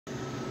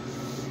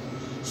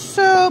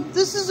So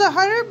this is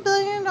 $100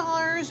 billion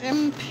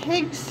in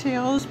pig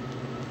sales.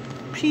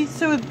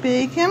 Pizza with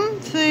bacon,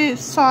 the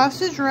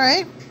sausage,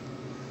 right?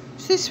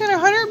 So they spent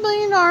 $100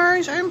 billion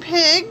on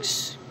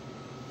pigs,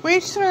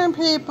 wasting on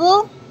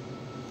people.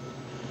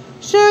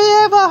 So they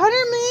have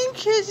 100 million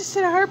kids. They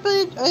said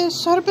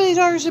 $100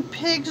 billion of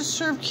pigs to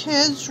serve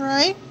kids,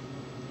 right?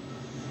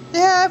 They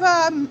have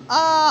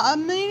a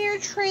millionaire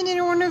train they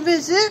don't want to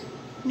visit,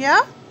 yeah?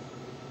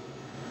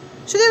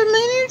 So they have a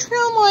millionaire train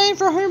online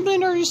for $100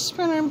 billion to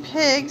spend on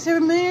pigs. They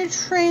have a millionaire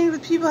train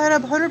with people that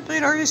have $100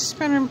 billion to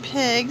spend on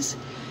pigs.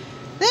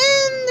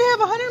 Then they have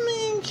 100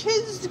 million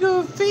kids to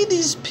go feed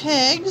these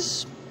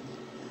pigs.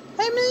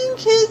 100 million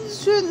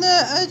kids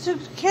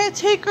can't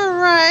take a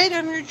ride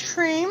on your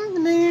train. The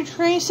millionaire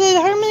train said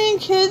 100 million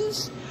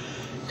kids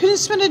couldn't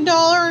spend $1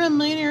 on a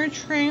millionaire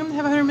train. They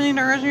have $100 million.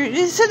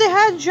 They said they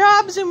had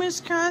jobs in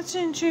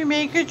Wisconsin to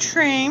make a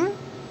train.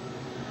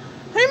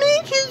 100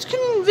 million kids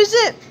couldn't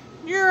visit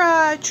your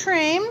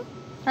train,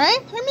 right?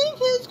 100 million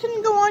kids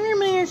couldn't go on your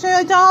millionaire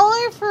train.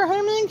 $1 for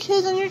 100 million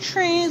kids on your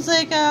train is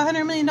like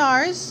 $100 million.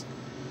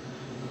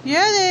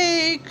 Yeah,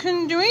 they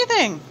couldn't do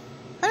anything.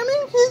 100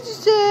 million kids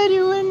said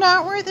you were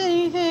not worth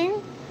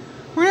anything.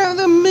 We're not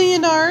the $1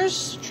 million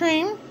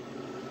train.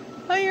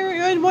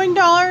 You had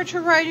 $1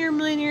 to ride your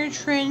millionaire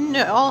train.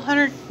 All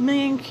 100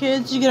 million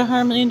kids, you get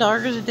 $100 million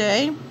a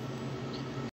day.